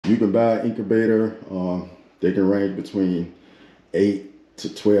You can buy an incubator. They can range between $800 to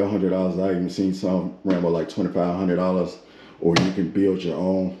 $1,200. I even seen some around like $2,500. Or you can build your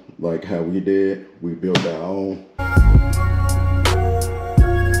own, like how we did. We built our own.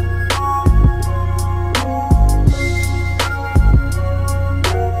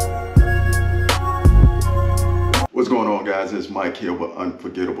 What's going on, guys? It's Mike here with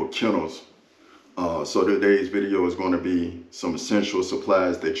Unforgettable Kennels. So today's video is going to be some essential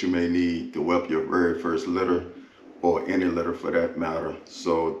supplies that you may need to whelp your very first litter, or any litter for that matter.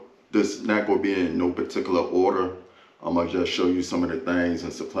 So this is not going to be in no particular order. I'm going to just show you some of the things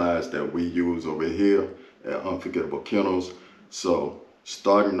and supplies that we use over here at Unforgettable Kennels. So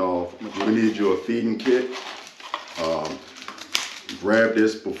starting off, we need your feeding kit. Grab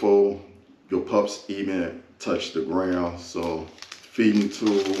this before your pups even touch the ground. So feeding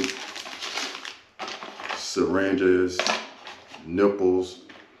tube, syringes, nipples.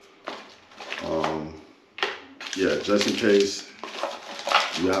 Yeah, just in case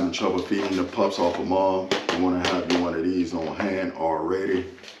you're having trouble feeding the pups off of mom, you want to have one of these on hand already.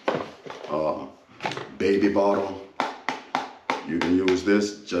 Baby bottle. You can use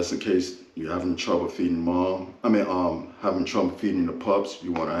this just in case you're having trouble feeding mom. Having trouble feeding the pups.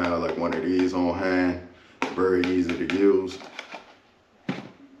 You want to have like one of these on hand. Very easy to use.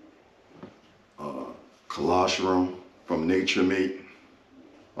 Colostrum from Nature Meat.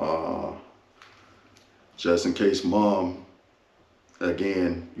 Just in case mom,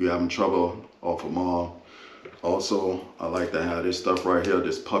 again, you're having trouble off of mom. Also, I like to have this stuff right here,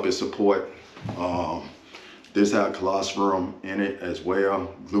 this puppy support. This has colostrum in it as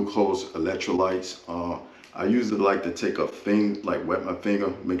well, glucose, electrolytes. I usually like to take a wet my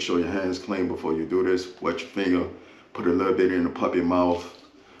finger, make sure your hands clean before you do this. Wet your finger, put a little bit in the puppy mouth.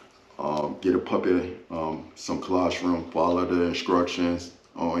 Get a puppy some colostrum, follow the instructions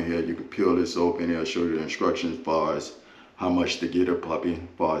on here. You can peel this open, it'll show you the instructions as far as how much to get a puppy, as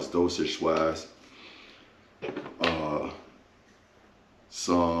far as dosage wise.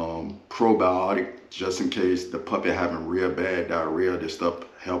 Some probiotic, just in case the puppy having real bad diarrhea. This stuff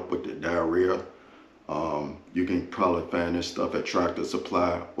help with the diarrhea. You can probably find this stuff at Tractor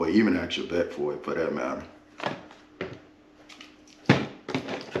Supply, or even at your vet for it, for that matter.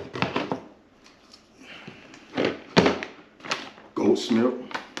 Goat's milk,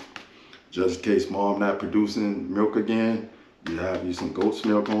 just in case mom not producing milk again. You have you some goat's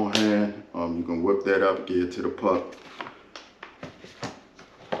milk on hand. You can whip that up, give it to the pup.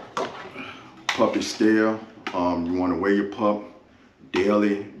 Puppy scale. You want to weigh your pup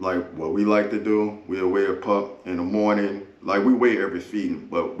daily, like what we like to do. We'll weigh a pup in the morning, like we weigh every feeding,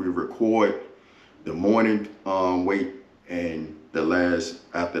 but we record the morning weight and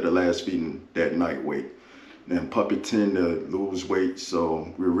after the last feeding, that night weight. Then puppy tend to lose weight,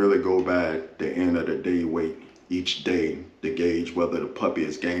 so we really go by the end of the day weight each day to gauge whether the puppy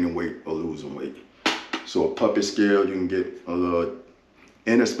is gaining weight or losing weight. So a puppy scale, you can get a little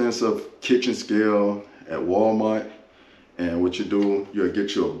inexpensive kitchen scale at Walmart, and what you do, you'll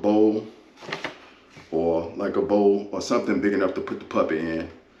get you a bowl, or like a bowl or something big enough to put the puppy in.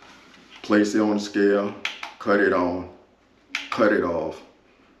 Place it on the scale, cut it on, cut it off,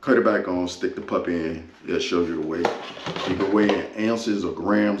 cut it back on, stick the puppy in. It'll show you the weight. You can weigh in ounces or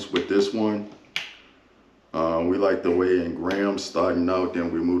grams with this one. We like to weigh in grams starting out,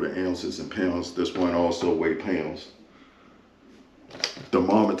 then we move to ounces and pounds. This one also weigh pounds.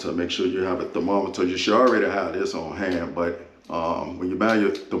 Thermometer, make sure you have a thermometer. You should already have this on hand, but when you buy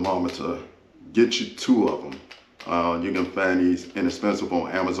your thermometer, get you two of them. You can find these inexpensive on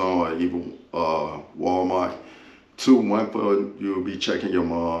Amazon or even Walmart. One for you'll be checking your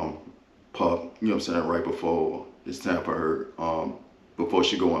mom, pup, you know what I'm saying, right before it's time for her, before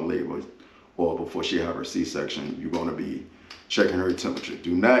she go on labor or before she have her C-section. You're going to be checking her temperature.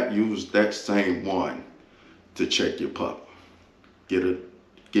 Do not use that same one to check your pup. Get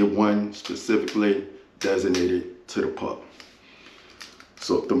one specifically designated to the pup.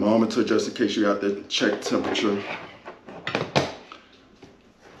 So thermometer, just in case you have to check temperature.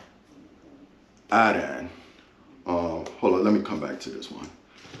 Iodine. Hold on, let me come back to this one.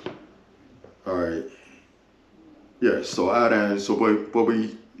 All right. Yeah, so iodine, so what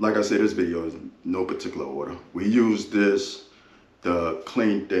we, like I said, this video is no particular order. We use this to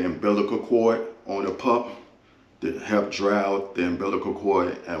clean the umbilical cord on the pup, to help dry out the umbilical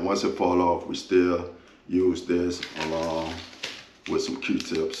cord, and once it fall off, we still use this along with some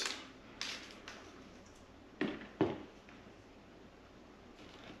Q-tips.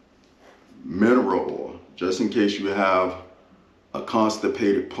 Mineral oil, just in case you have a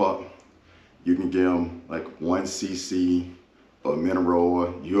constipated pup, you can give them like 1 cc or mineral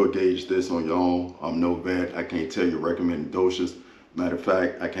oil. You'll gauge this on your own. I'm no vet. I can't tell you recommended doses. Matter of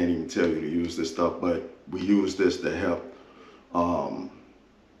fact, I can't even tell you to use this stuff, but we use this to help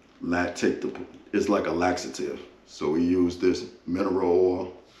it's like a laxative. So we use this mineral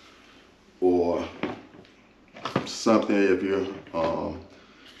oil or something if you're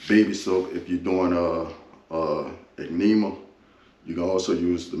baby soap if you're doing eczema. You can also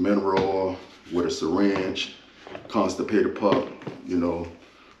use the mineral oil with a syringe, constipated pup, you know,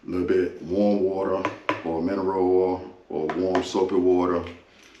 a little bit warm water or mineral oil or warm soapy water,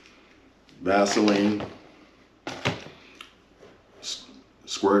 Vaseline,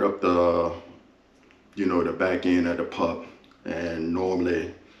 squirt up the, you know, the back end of the pup, and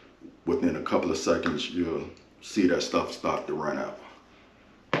normally within a couple of seconds you'll see that stuff start to run out.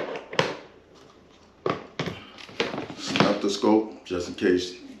 Stethoscope, just in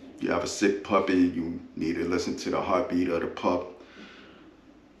case you have a sick puppy, you need to listen to the heartbeat of the pup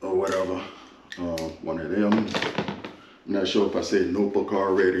or whatever. One of them. I'm not sure if I said notebook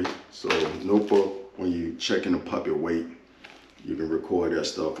already. So notebook, when you checking the puppy weight, you can record that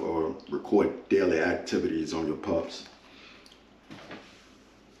stuff or record daily activities on your pups.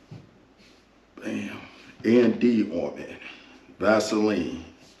 Bam. A&D ointment, Vaseline.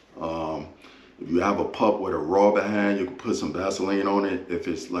 If you have a pup with a raw behind, you can put some Vaseline on it. If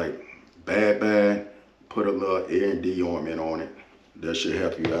it's like bad, put a little A&D ointment on it. That should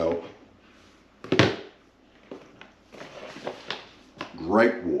help you out.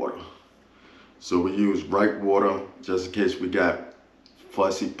 Gripe water. So we use gripe water just in case we got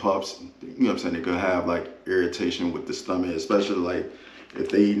fussy pups. You know what I'm saying? They could have like irritation with the stomach, especially like if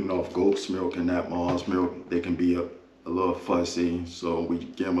they eating off goat's milk and not mom's milk, they can be a little fussy. So we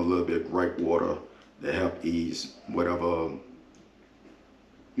give them a little bit of gripe water to help ease whatever,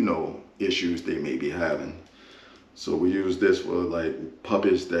 you know, issues they may be having. So we use this for like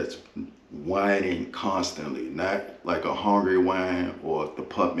puppies that's whining constantly, not like a hungry whine or if the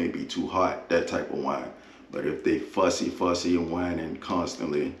pup may be too hot, that type of whine. But if they fussy and whining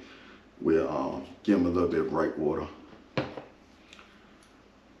constantly, we'll give them a little bit of gripe water.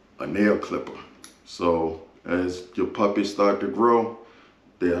 A nail clipper. So as your puppies start to grow,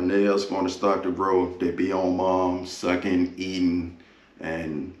 their nails going to start to grow. They be on mom, sucking, eating,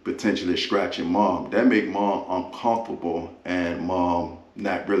 and potentially scratching mom. That make mom uncomfortable and mom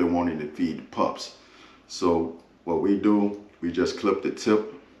not really wanting to feed the pups. So what we do, we just clip the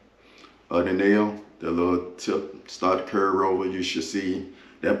tip of the nail. The little tip start to curve over. You should see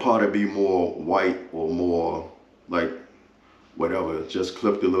that part will be more white or more like whatever. Just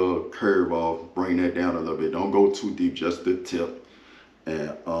clip the little curve off, bring that down a little bit. Don't go too deep, just the tip.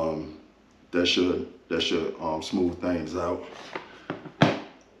 And that should smooth things out.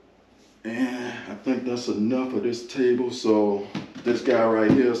 And I think that's enough of this table. So this guy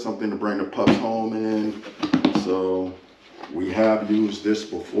right here is something to bring the pups home in. So we have used this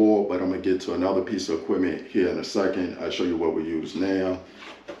before, but I'm gonna get to another piece of equipment here in a second. I'll show you what we use now.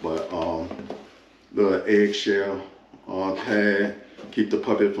 But the eggshell pad, keep the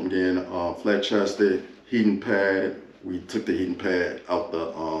puppy from getting flat chested. Heating pad, we took the heating pad out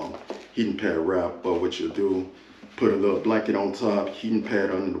the heating pad wrap, but what you'll do, put a little blanket on top, heating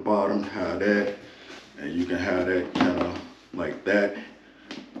pad under the bottom, have that, and you can have that kind of like that.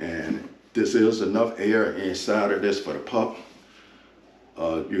 And this is enough air inside of this for the pup.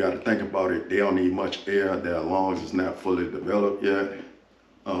 You got to think about it, they don't need much air. Their lungs is not fully developed yet.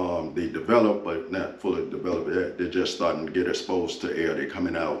 They develop, but not fully developed yet. They're just starting to get exposed to air. They're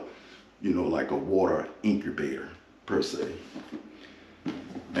coming out, you know, like a water incubator per se.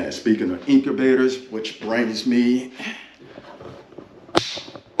 And speaking of incubators, which brings me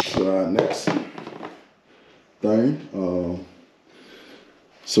to our next thing.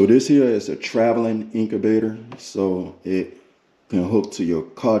 So this here is a traveling incubator. So it can hook to your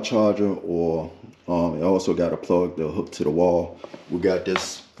car charger, or it also got a plug to hook to the wall. We got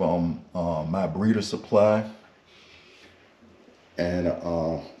this from my breeder supply. And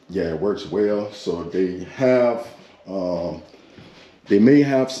yeah, it works well. So they have, they may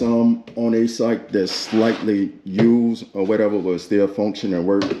have some on a site that's slightly used or whatever, but still function and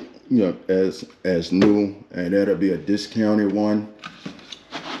work, you know, as new, and that'll be a discounted one.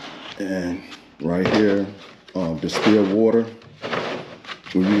 And right here, distilled water.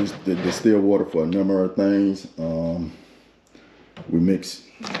 We use the distilled water for a number of things. We mix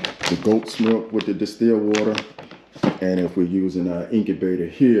the goat's milk with the distilled water, and if we're using our incubator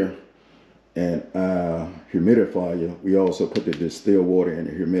here and our humidifier, we also put the distilled water in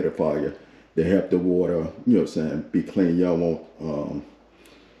the humidifier to help the water, you know what I'm saying, be clean. Y'all won't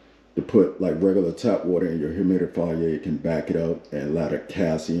to put like regular tap water in your humidifier. It can back it up, and a lot of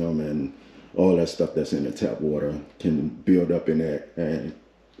calcium and all that stuff that's in the tap water can build up in that and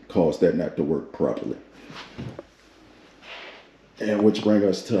cause that not to work properly. And which brings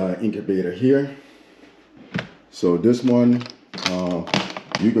us to our incubator here. So this one,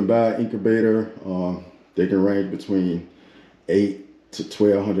 you can buy an incubator. They can range between $800 to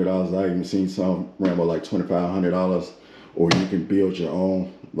 $1,200. I even seen some around about like $2,500. Or you can build your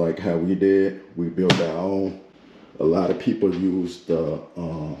own, like how we did. We built our own. A lot of people use the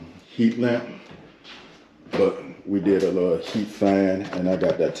heat lamp, but we did a little heat fan, and I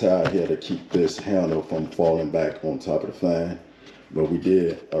got that tie here to keep this handle from falling back on top of the fan. But we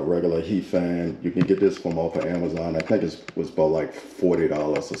did a regular heat fan. You can get this from off of Amazon. I think it was about like $40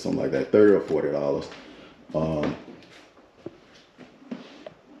 or something like that, $30 or $40.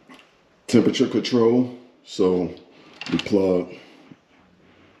 Temperature control. So we plug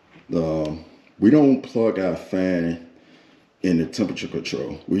we don't plug our fan in the temperature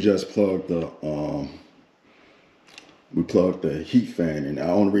control. We just plug the heat fan in. The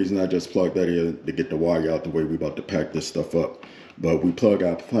only reason I just plug that is to get the wire out the way. We about to pack this stuff up. But we plug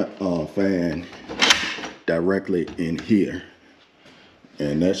our fan directly in here.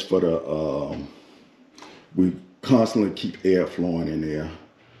 And that's for the, we constantly keep air flowing in there.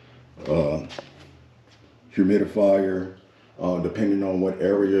 Humidifier, depending on what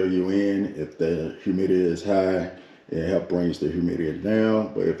area you're in, if the humidity is high, it helps brings the humidity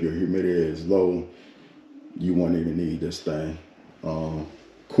down. But if your humidity is low, you won't even need this thing.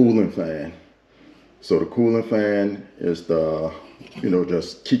 Cooling fan. So the cooling fan is the,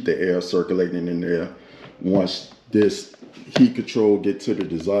 just keep the air circulating in there. Once this heat control get to the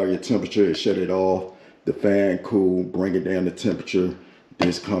desired temperature, it shut it off. The fan cool, bring it down to temperature.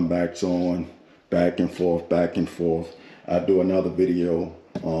 This come back on, back and forth, back and forth. I'll do another video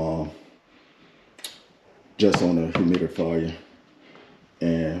just on the humidifier.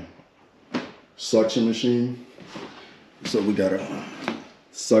 And suction machine. So we got a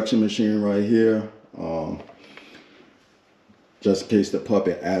suction machine right here. Just in case the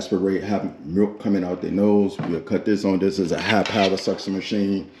puppy aspirate, have milk coming out their nose, we'll cut this on. This is a high power suction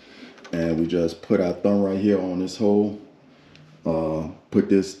machine, and we just put our thumb right here on this hole. Put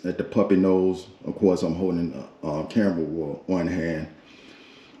this at the puppy nose. Of course, I'm holding the camera with one hand,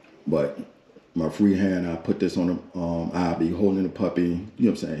 but my free hand, I put this on the, I'll be holding the puppy,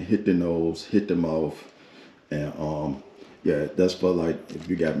 hit the nose, hit the mouth, and yeah, that's for like if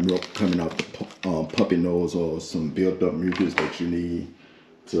you got milk coming out the puppy nose or some built up mucus that you need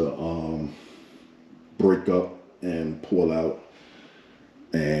to break up and pull out.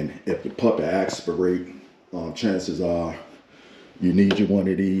 And if the puppy aspirate, chances are you need you one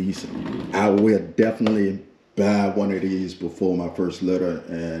of these. I will definitely buy one of these before my first litter,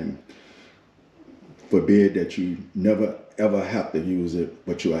 and forbid that you never ever have to use it,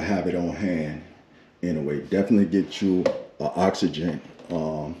 but you'll have it on hand anyway. Definitely get you an oxygen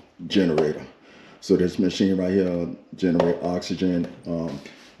generator. So this machine right here generate oxygen.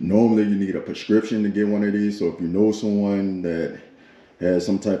 Normally you need a prescription to get one of these. So if you know someone that has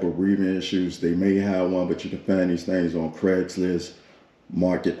some type of breathing issues, they may have one, but you can find these things on Craigslist,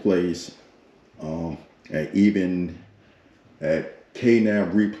 Marketplace, and even at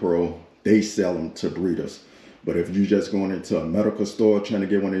K9 Repro, they sell them to breeders. But if you're just going into a medical store trying to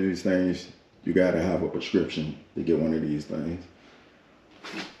get one of these things, you gotta have a prescription to get one of these things.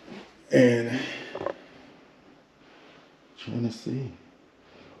 And trying to see.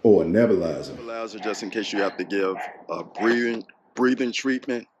 Or a nebulizer. Nebulizer, just in case you have to give a breathing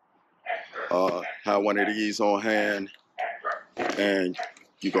treatment. Have one of these on hand. And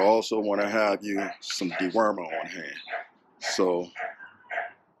you can also want to have you some dewormer on hand. So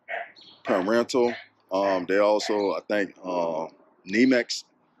parental, they also, I think, Nemex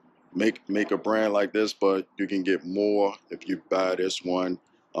make a brand like this, but you can get more if you buy this one.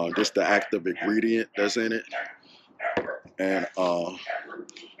 Just the active ingredient that's in it. And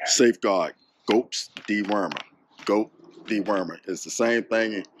Safeguard Goat's Dewormer. Goat Dewormer. It's the same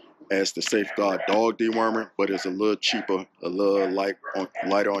thing as the Safeguard Dog Dewormer, but it's a little cheaper, a little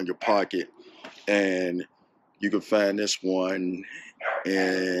lighter on your pocket. And you can find this one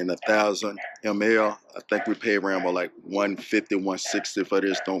in 1,000 ml. I think we pay around about like $150, $160 for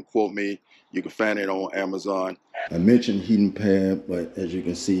this. Don't quote me. You can find it on Amazon. I mentioned heating pad, but as you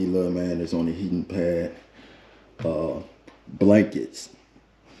can see, little man is on the heating pad. Blankets.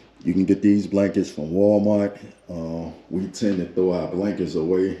 You can get these blankets from Walmart. We tend to throw our blankets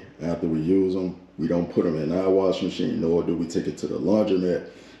away after we use them. We don't put them in our washing machine, nor do we take it to the laundromat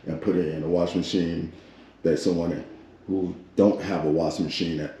and put it in the washing machine that someone who don't have a washing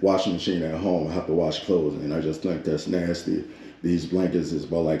machine at home have to wash clothes, and I just think that's nasty. These blankets is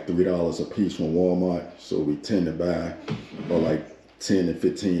about like $3 a piece from Walmart, so we tend to buy about like 10 and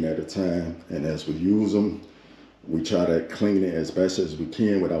 15 at a time, and as we use them, we try to clean it as best as we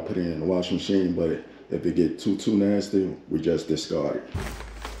can without putting it in the washing machine, but if it get too nasty, we just discard it.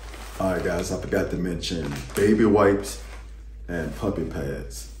 All right, guys, I forgot to mention baby wipes and puppy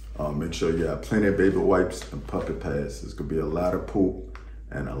pads. Make sure you have plenty of baby wipes and puppy pads. There's gonna be a lot of poop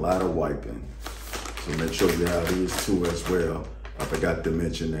and a lot of wiping. So make sure you have these two as well. I forgot to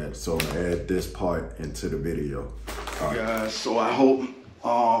mention that, so I'm gonna add this part into the video. All right, guys, so I hope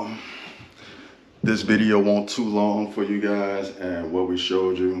this video won't too long for you guys, and what we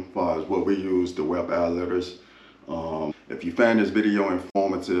showed you as far as what we use to whelp our litters. If you found this video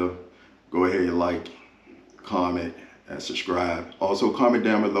informative, go ahead and like, comment, and subscribe. Also comment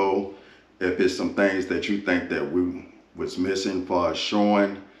down below if it's some things that you think that we was missing for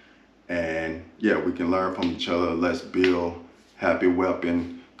showing, and yeah, we can learn from each other. Let's build. Happy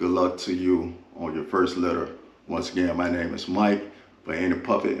whelping. Good luck to you on your first litter. Once again, my name is Mike. For any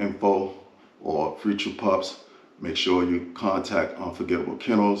puppy info or future pups, make sure you contact Unforgettable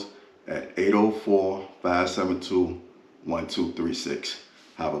Kennels at 804-572-1236.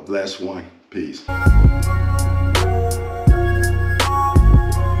 Have a blessed one. Peace.